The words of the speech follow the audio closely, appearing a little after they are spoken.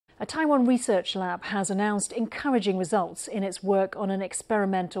A Taiwan research lab has announced encouraging results in its work on an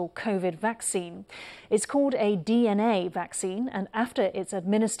experimental COVID vaccine. It's called a DNA vaccine, and after it's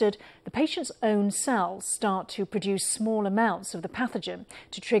administered, the patient's own cells start to produce small amounts of the pathogen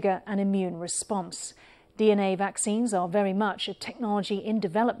to trigger an immune response. DNA vaccines are very much a technology in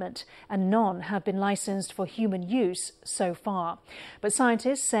development, and none have been licensed for human use so far. But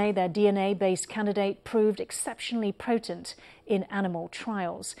scientists say their DNA-based candidate proved exceptionally potent in animal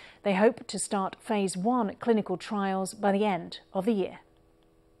trials. They hope to start phase 1 clinical trials by the end of the year.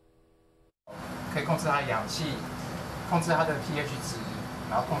 可以控制它的氧气，控制它的 pH 值，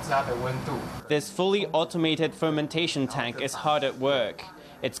然后控制它的温度。 This fully automated fermentation tank is hard at work.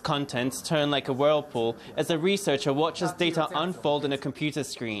 Its contents turn like a whirlpool as the researcher watches data unfold on a computer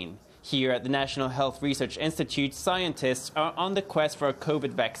screen. Here at the National Health Research Institute, scientists are on the quest for a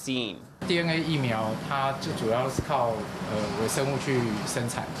COVID vaccine. DNA 疫苗它最主要是靠微生物去生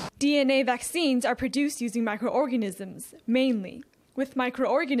产。 DNA vaccines are produced using microorganisms, mainly. With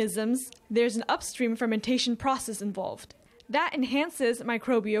microorganisms, there's an upstream fermentation process involved. That enhances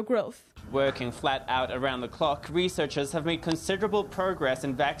microbial growth. Working flat out around the clock, researchers have made considerable progress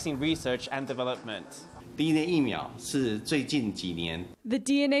in vaccine research and development. DNA 疫苗是最近几年 The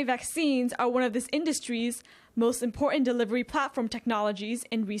DNA vaccines are one of this industry's most important delivery platform technologies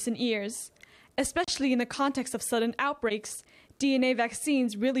in recent years. Especially in the context of sudden outbreaks, DNA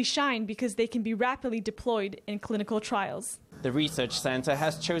vaccines really shine because they can be rapidly deployed in clinical trials. The research center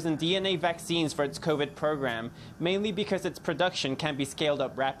has chosen DNA vaccines for its COVID program, mainly because its production can be scaled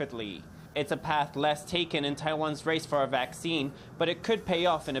up rapidly. It's a path less taken in Taiwan's race for a vaccine, but it could pay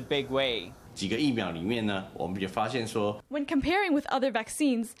off in a big way. 几个疫苗里面呢，我们就发现说 When comparing with other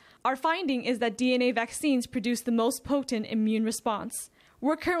vaccines, our finding is that DNA vaccines produce the most potent immune response.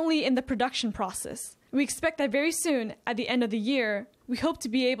 We're currently in the production process. We expect that very soon, at the end of the year, we hope to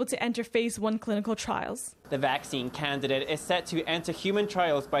be able to enter phase 1 clinical trials. The vaccine candidate is set to enter human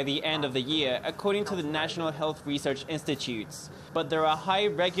trials by the end of the year, according to the National Health Research Institutes. But there are high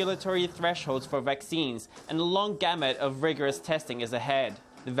regulatory thresholds for vaccines, and a long gamut of rigorous testing is ahead.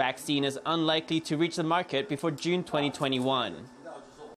 The vaccine is unlikely to reach the market before June 2021.